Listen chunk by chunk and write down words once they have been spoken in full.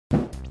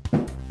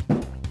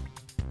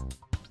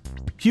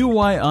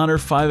Huawei Honor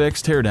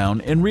 5X Teardown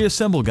and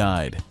Reassemble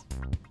Guide.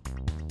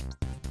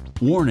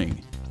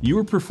 Warning: you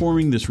are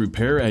performing this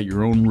repair at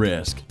your own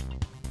risk.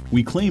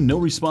 We claim no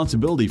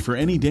responsibility for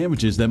any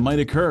damages that might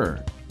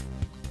occur.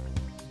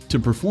 To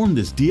perform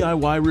this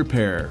DIY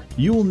repair,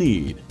 you will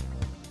need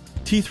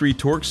T3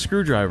 Torx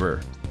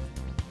screwdriver,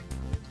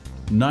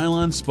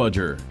 Nylon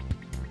Spudger,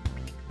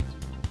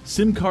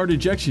 SIM card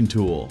ejection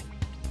tool,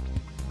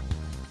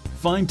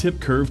 fine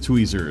tip curve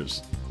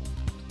tweezers,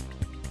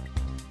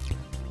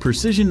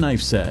 precision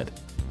knife set,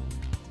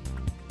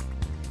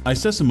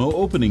 Ejection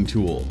opening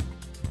tool,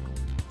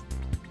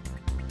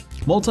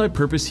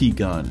 multi-purpose heat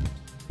gun,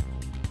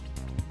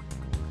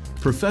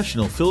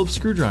 professional Phillips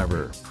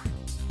screwdriver,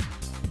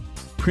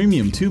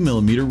 premium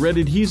 2mm red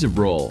adhesive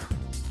roll,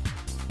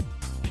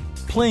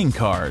 playing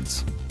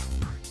cards,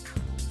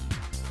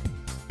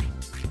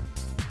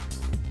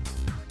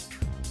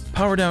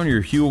 power down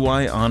your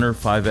Huawei Honor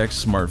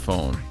 5X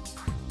smartphone.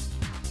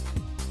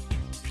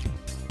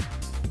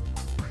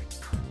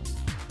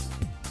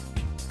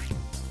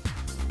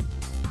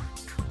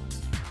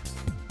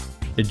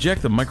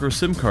 Eject the micro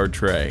SIM card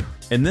tray,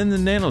 and then the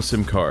nano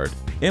SIM card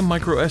and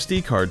micro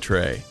SD card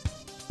tray.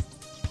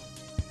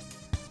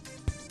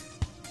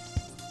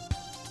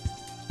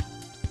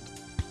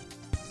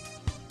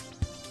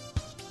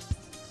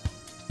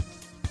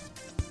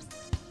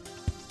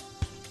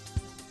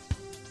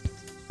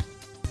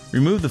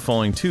 Remove the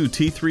following two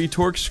T3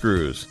 Torx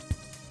screws.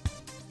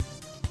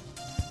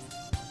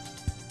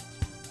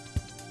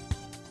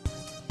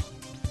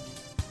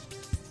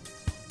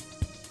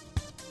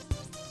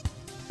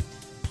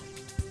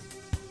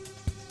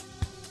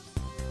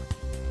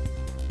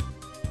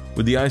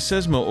 With the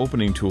Ejection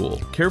opening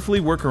tool, carefully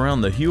work around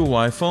the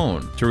Huawei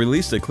phone to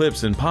release the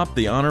clips and pop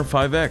the Honor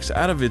 5X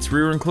out of its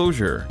rear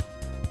enclosure.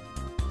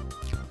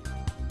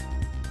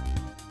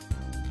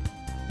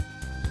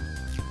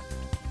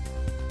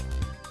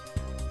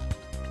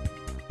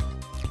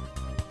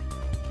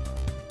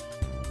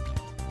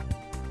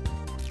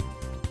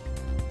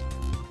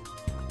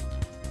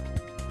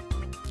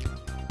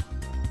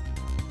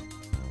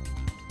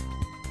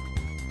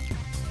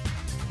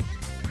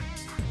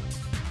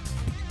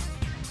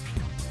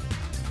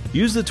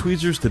 Use the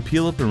tweezers to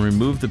peel up and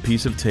remove the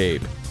piece of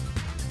tape.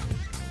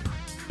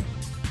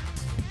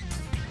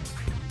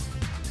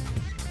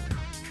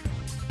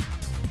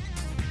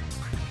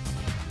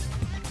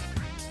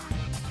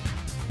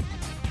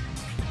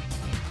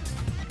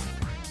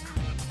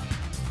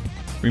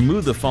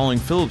 Remove the following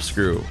Phillips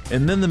screw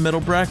and then the metal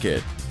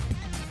bracket.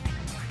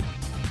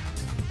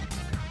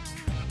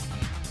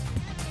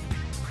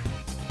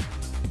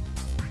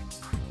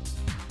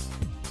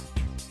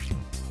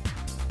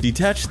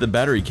 Detach the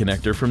battery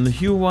connector from the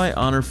Huawei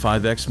Honor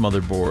 5X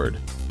motherboard.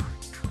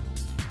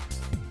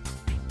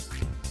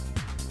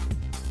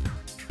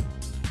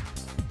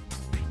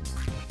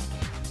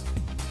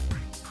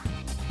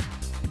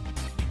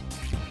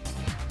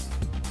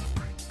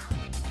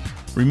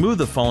 Remove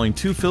the following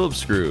two Phillips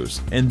screws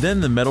and then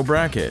the metal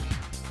bracket.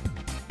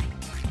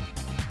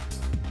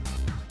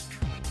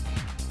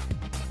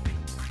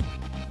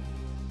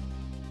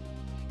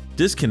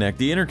 Disconnect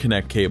the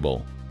interconnect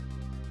cable.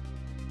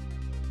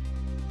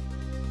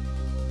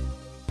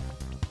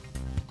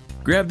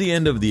 Grab the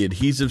end of the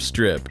adhesive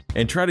strip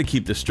and try to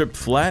keep the strip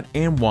flat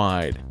and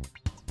wide.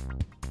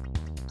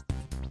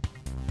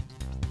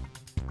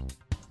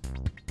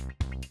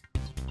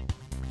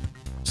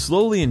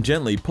 Slowly and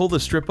gently pull the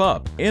strip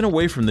up and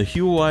away from the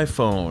Huawei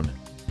phone.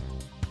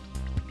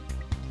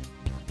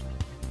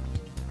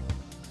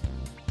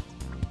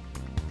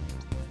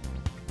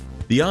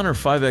 The Honor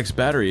 5X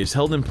battery is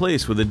held in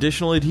place with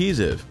additional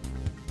adhesive.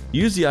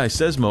 Use the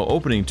Ejection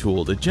opening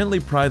tool to gently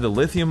pry the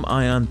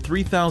lithium-ion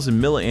 3000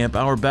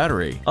 mAh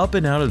battery up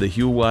and out of the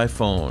Huawei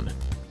phone.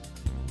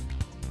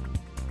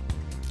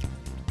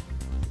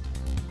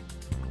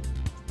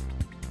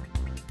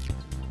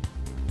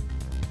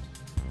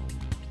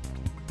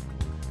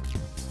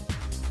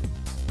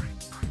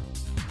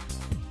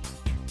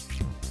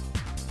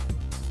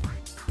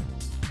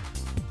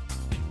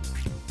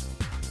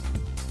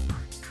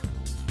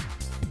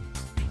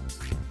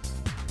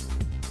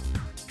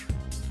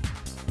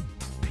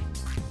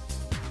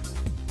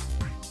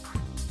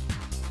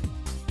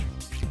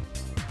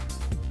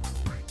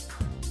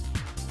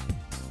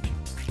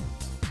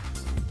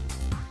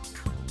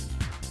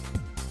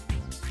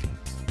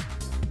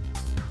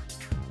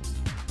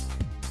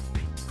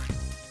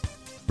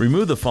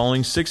 Remove the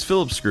following 6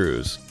 Phillips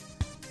screws.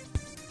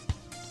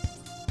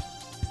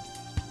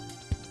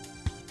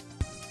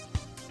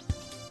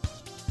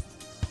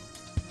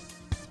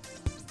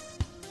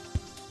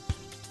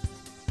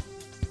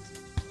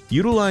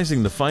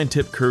 Utilizing the fine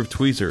tip curved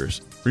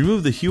tweezers,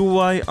 remove the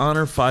Huawei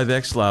Honor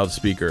 5X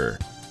loudspeaker.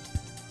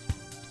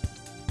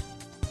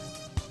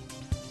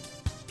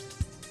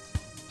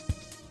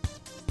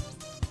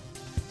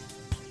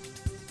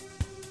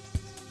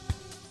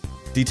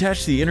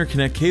 Detach the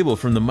interconnect cable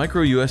from the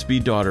micro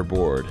USB daughter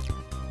board.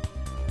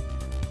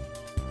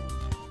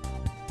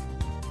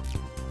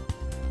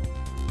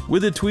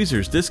 With the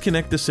tweezers,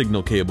 disconnect the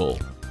signal cable.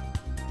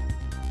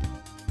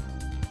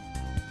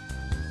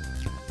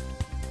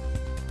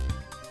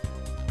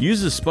 Use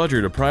the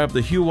spudger to pry up the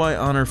Huawei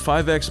Honor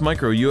 5X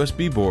micro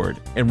USB board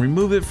and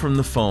remove it from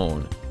the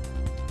phone.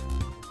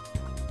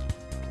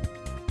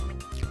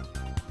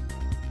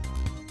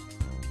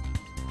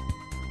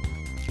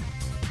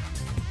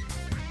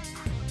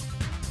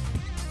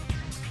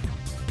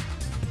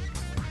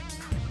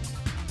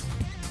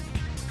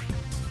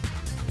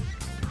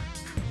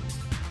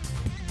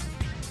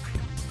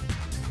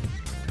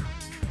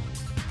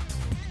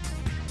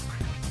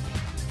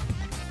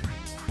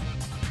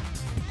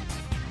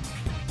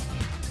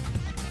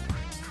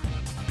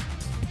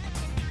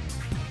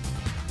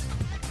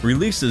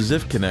 Release the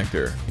ZIF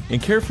connector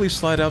and carefully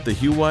slide out the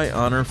Huawei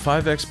Honor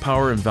 5X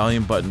power and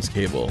volume buttons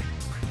cable.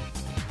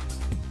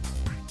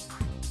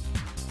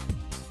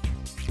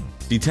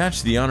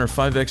 Detach the Honor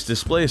 5X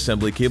display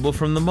assembly cable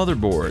from the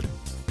motherboard.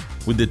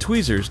 With the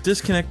tweezers,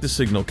 disconnect the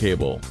signal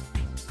cable.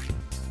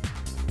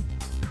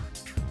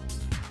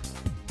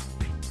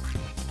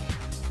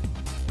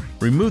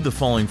 Remove the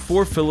following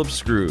 4 Phillips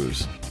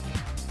screws.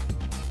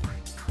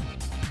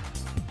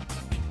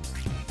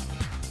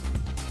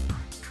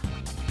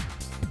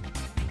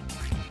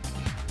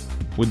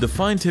 With the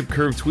fine-tip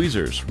curved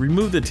tweezers,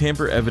 remove the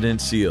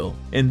tamper-evident seal,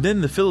 and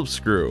then the Phillips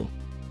screw.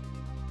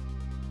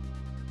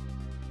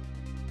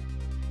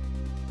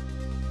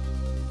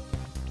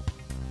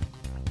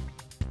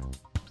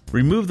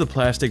 Remove the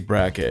plastic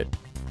bracket.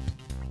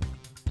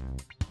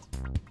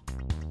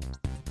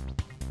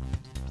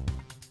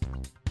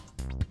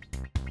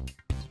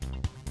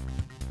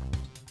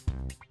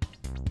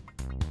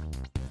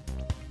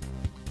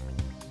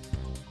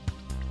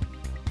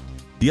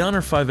 The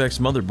Honor 5X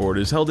motherboard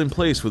is held in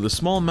place with a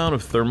small amount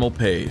of thermal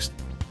paste.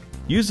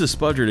 Use the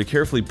spudger to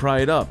carefully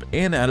pry it up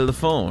and out of the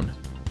phone.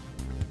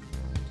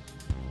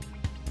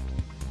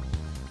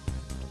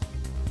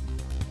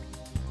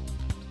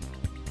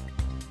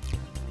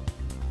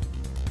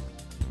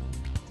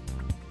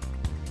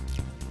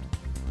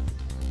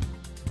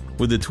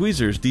 With the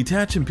tweezers,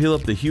 detach and peel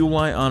up the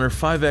Huawei Honor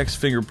 5X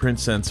fingerprint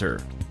sensor.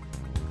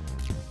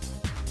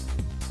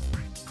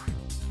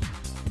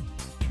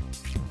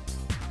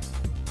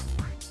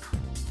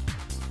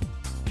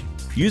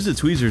 Use the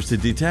tweezers to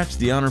detach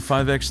the Honor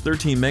 5X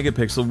 13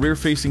 megapixel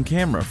rear-facing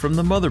camera from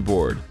the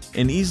motherboard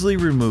and easily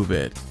remove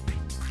it.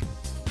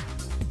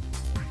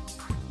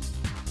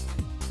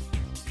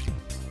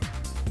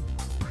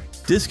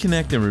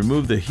 Disconnect and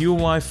remove the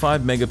Huawei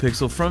 5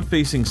 megapixel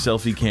front-facing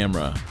selfie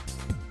camera.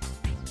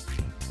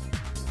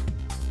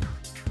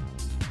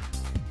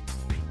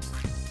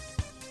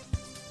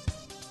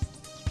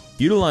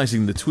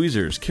 Utilizing the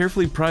tweezers,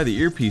 carefully pry the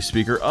earpiece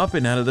speaker up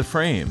and out of the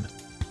frame.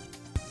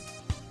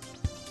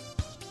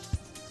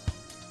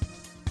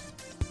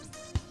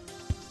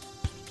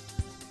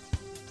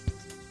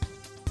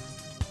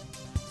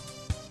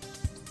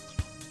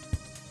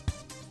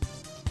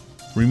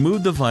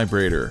 Remove the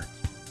vibrator.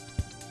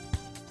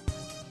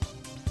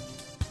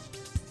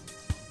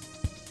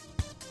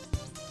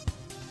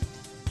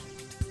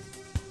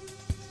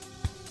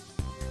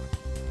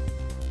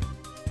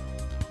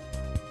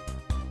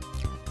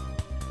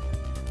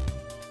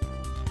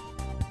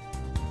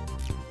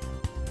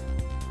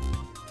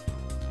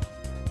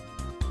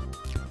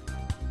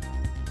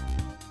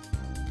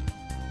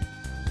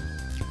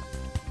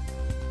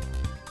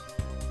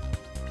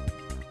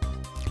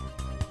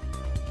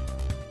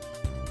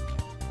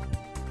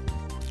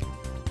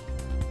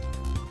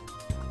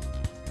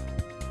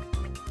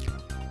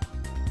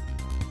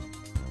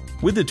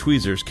 With the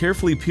tweezers,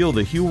 carefully peel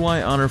the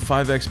Huawei Honor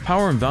 5X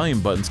power and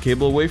volume buttons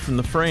cable away from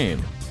the frame.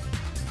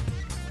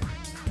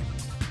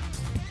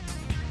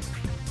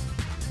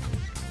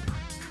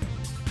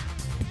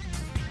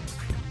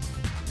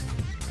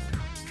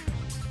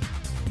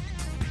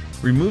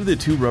 Remove the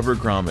 2 rubber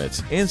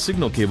grommets and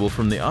signal cable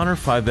from the Honor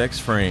 5X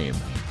frame.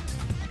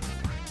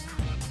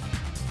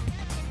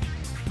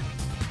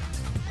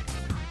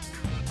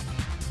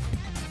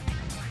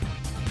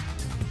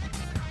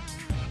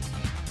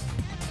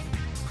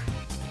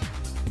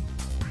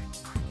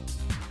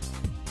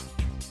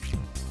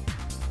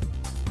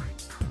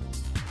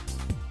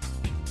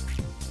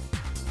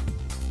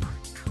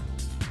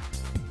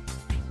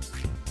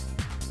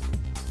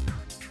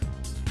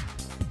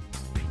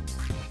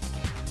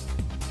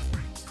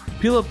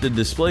 Peel up the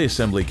display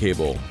assembly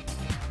cable.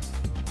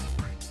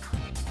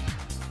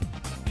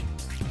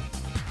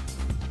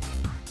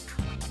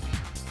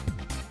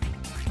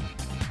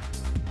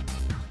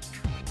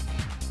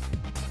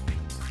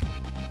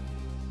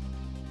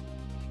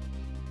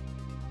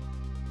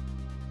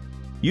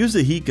 Use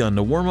the heat gun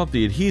to warm up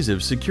the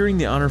adhesive securing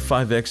the Honor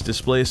 5X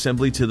display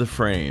assembly to the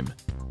frame.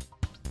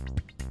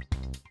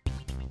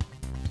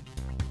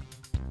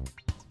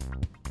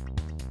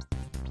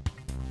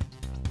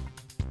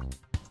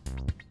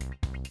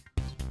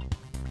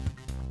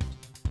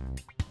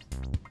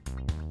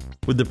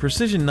 With the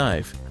precision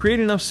knife, create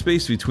enough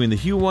space between the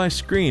Huawei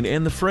screen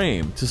and the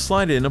frame to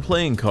slide in a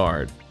playing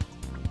card.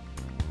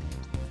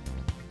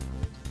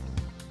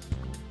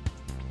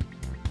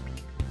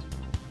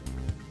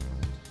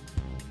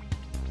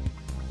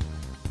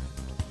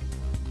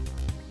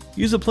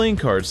 Use the playing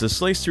cards to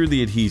slice through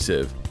the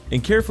adhesive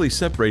and carefully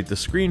separate the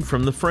screen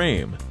from the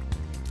frame.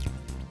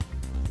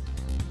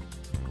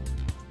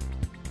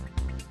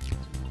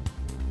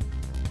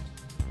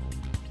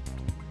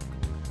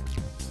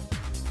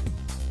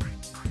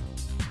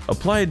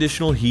 Apply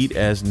additional heat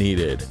as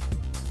needed.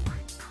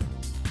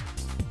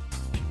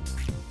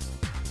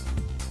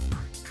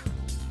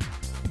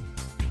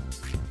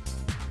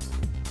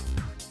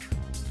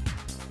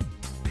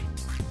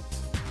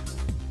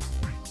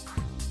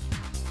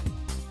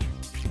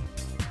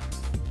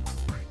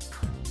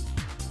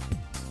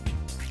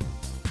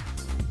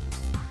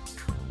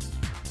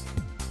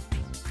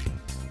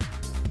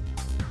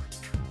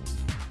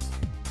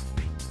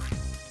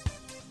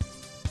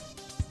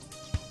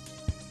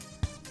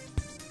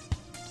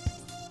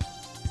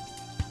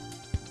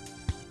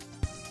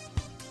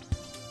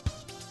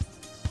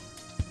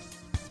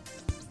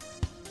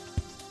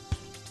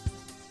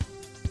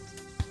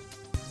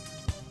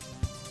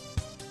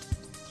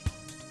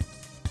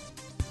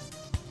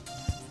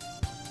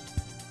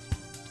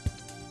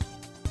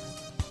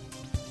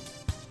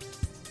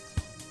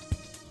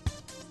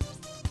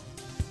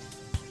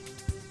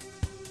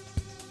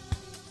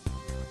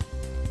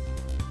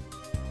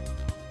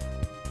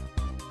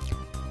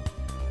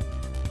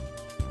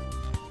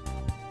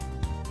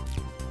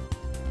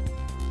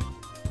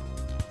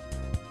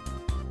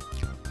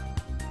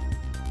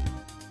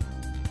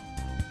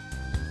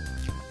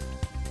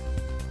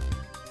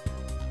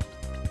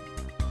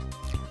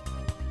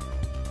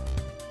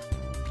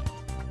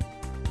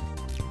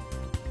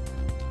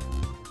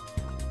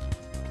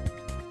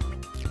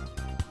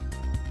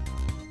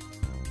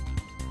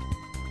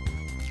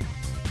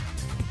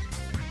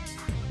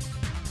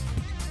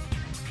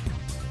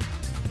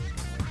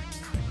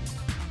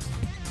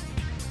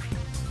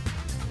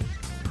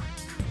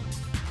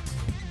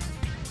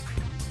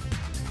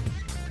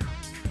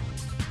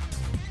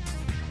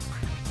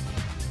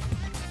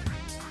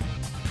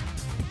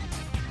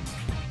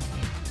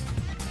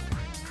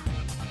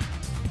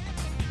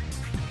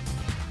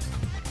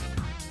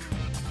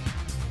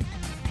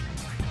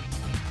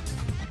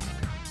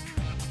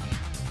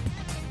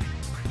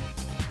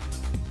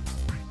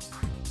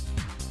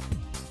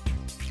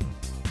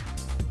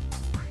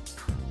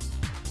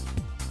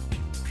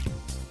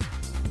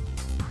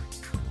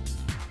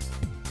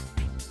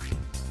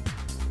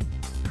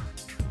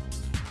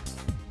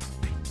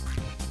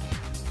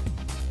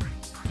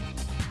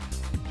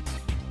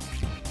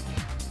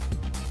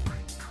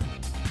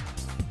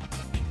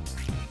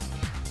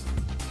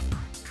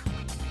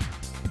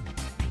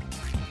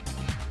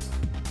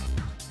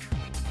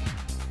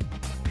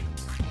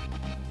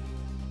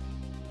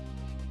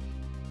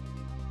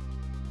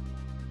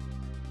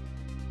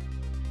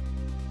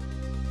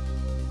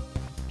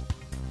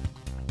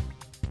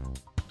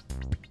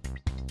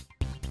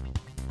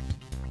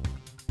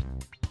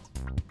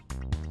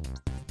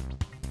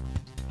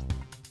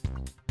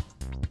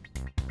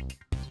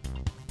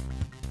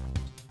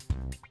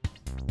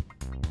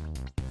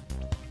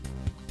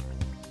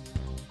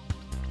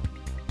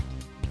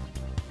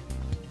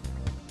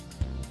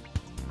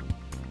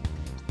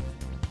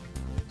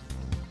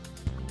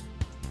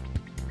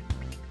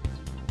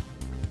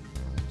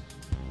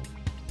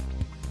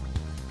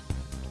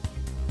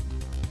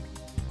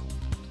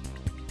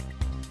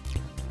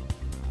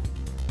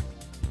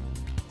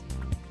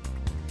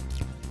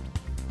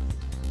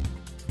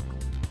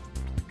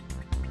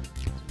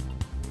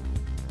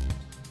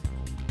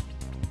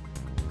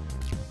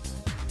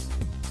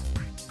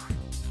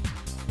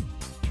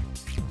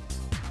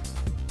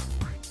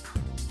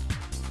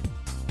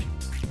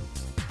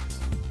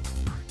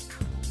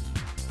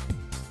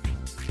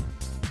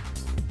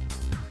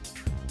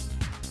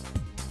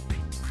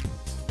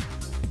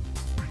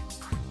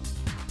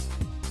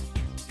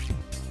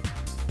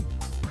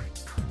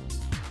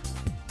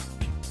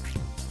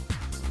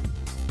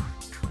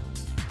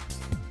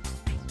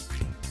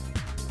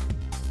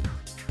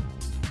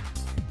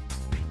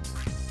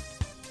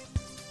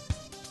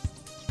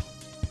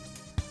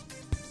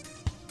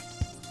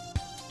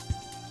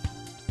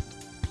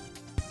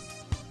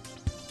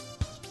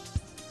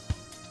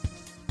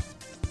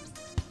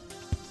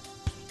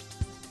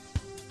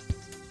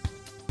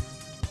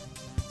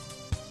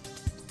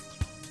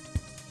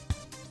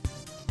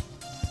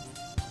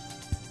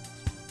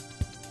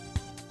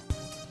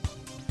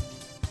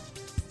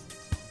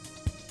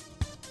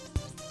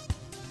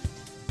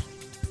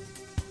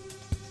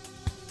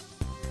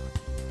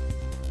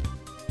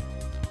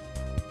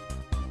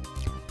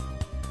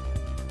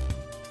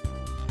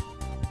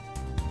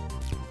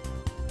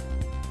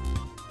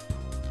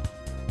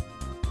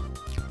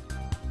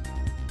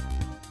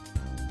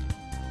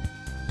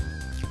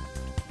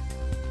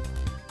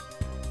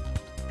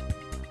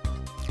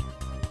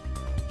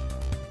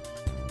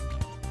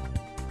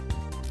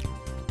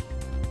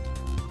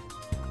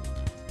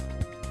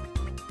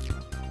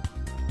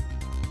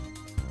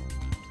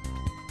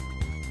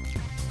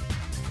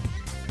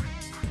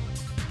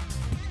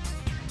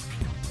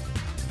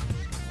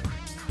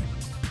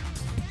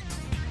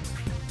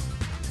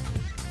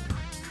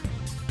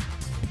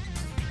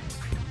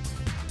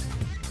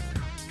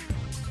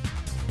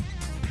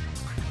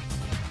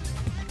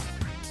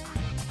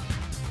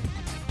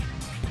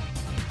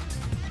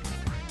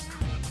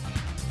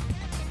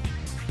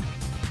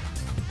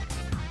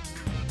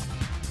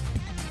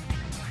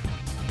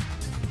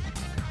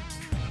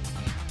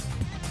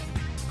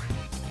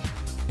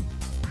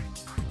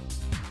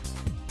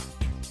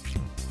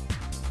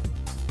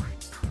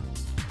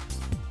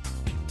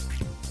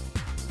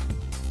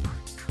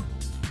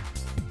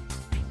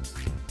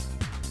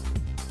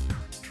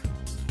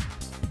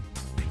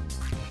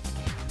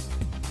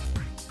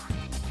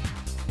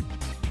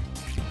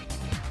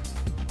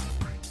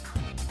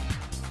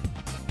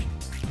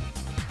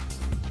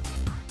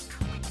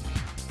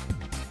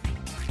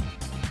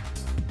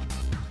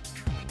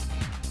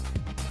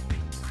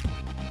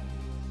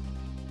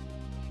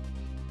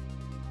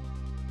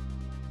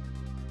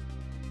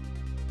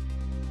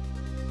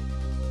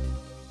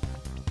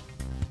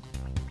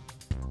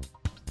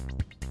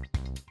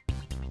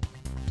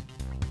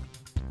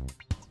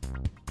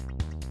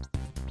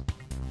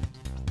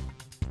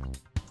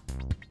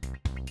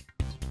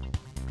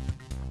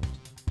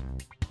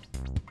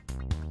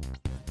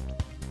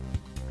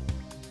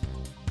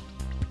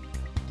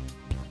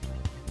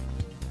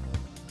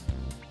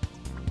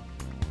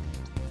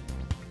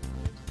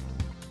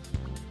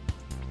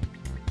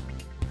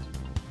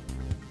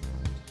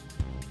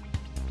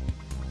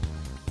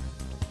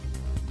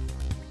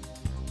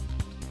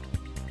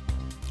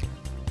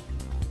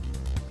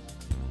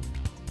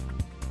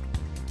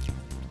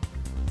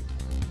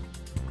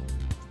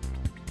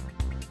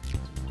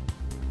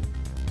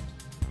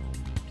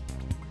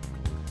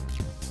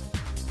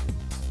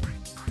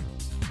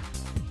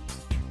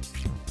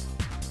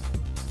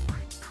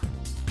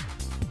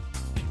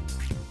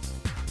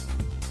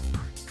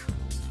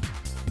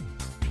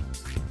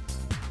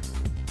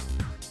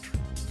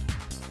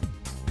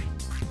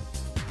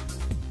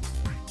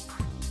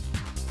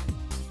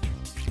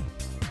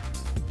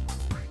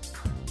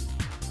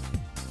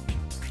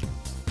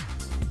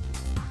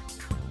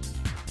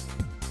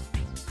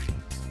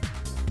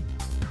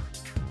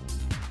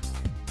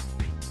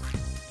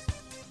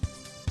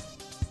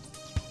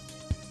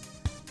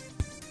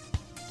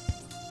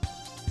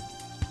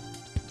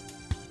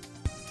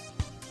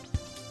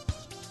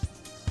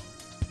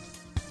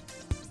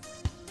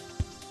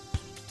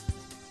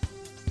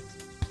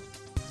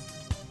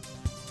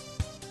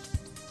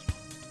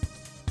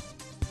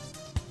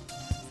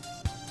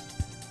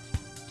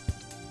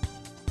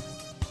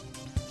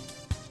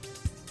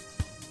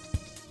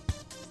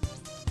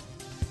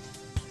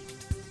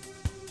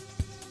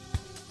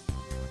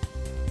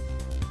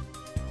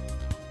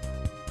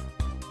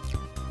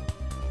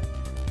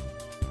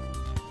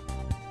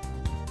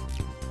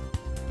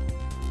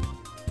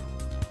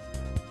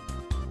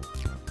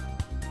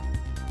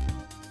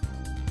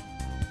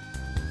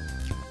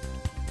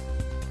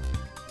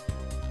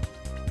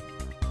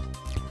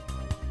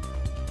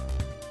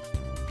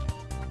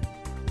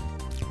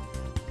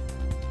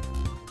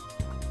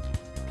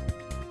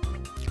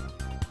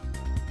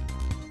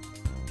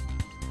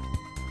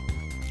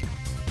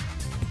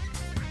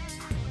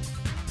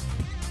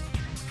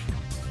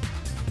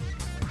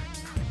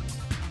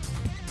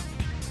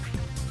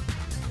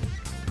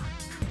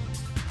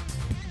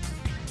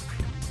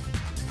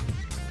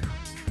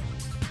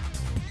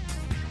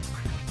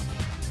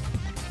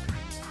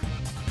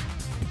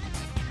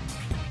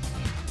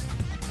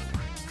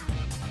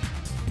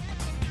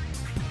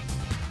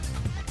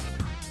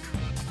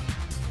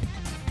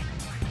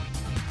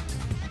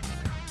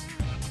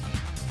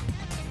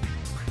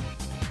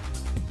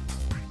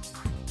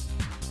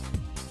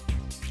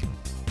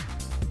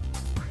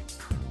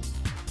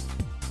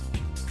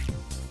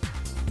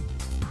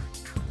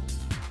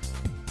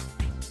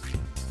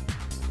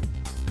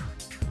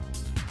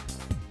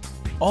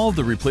 All of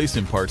the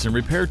replacement parts and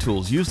repair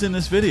tools used in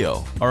this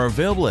video are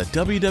available at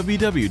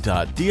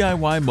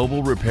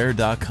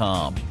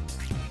www.DIYMobileRepair.com.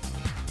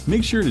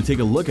 Make sure to take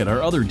a look at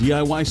our other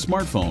DIY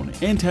smartphone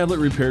and tablet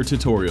repair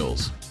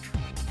tutorials.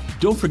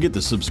 Don't forget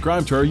to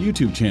subscribe to our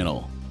YouTube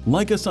channel,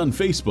 like us on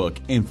Facebook,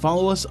 and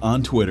follow us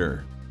on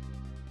Twitter.